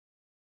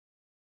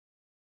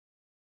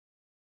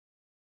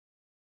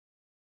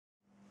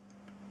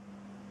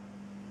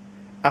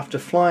After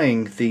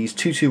flying these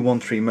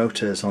 2213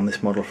 motors on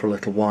this model for a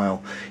little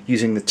while,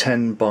 using the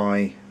 10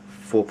 by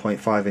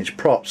 4.5 inch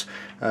props,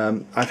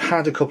 I've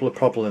had a couple of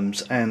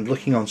problems, and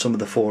looking on some of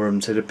the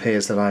forums it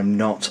appears that I'm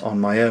not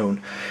on my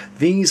own.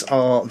 These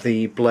are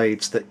the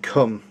blades that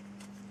come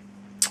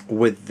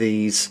with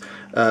these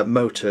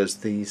motors,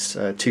 these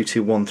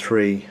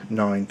 2213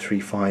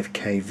 935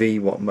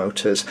 kV watt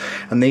motors,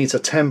 and these are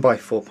 10 by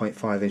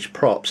 4.5 inch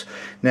props.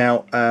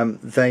 Now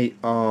they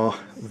are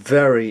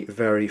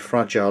very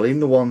fragile,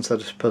 even the ones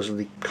that are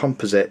supposedly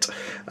composite.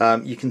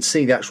 You can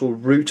see the actual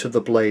root of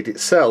the blade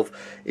itself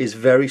is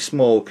very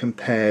small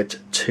compared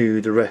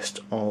to the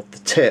rest of the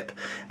tip,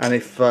 and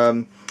if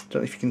I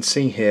don't know if you can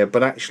see here,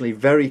 but actually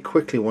very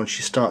quickly once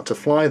you start to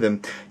fly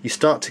them, you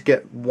start to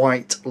get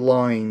white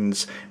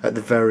lines at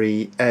the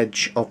very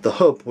edge of the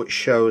hub, which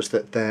shows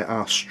that there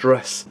are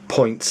stress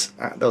points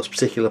at those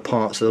particular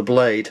parts of the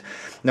blade.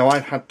 Now,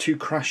 I've had 2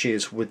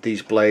 crashes with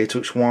these blades,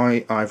 which is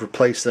why I've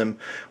replaced them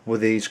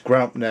with these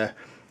Graupner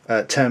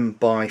 10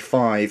 by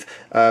 5.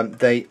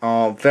 They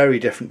are very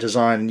different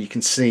design, and you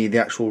can see the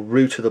actual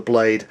root of the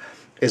blade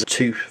is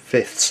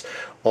 2/5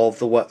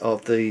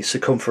 of the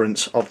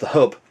circumference of the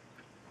hub.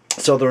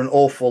 So they're an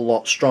awful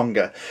lot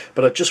stronger.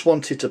 But I just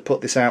wanted to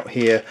put this out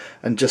here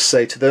and just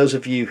say to those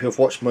of you who have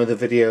watched my other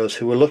videos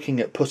who are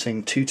looking at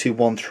putting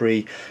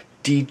 2213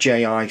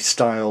 DJI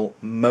style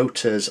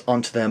motors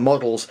onto their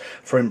models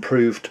for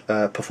improved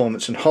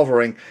performance and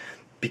hovering,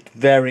 be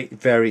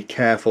very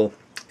careful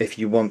if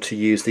you want to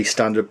use these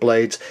standard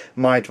blades.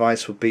 My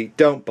advice would be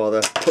don't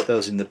bother, put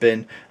those in the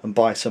bin and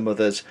buy some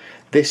others.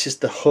 This is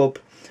the hub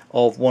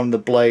of one of the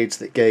blades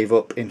that gave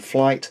up in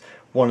flight.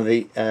 One of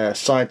the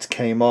sides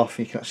came off.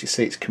 You can actually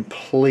see it's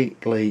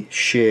completely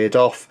sheared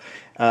off,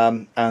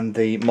 and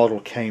the model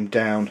came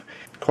down.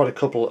 Quite a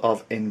couple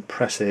of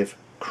impressive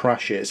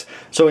crashes.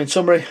 So in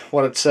summary,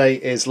 what I'd say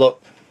is,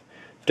 look,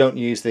 don't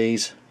use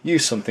these,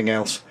 use something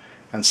else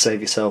and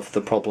save yourself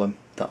the problem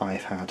that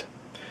I've had.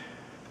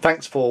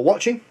 Thanks for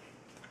watching.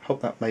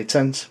 Hope that made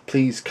sense.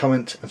 Please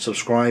comment and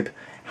subscribe.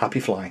 Happy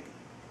flying.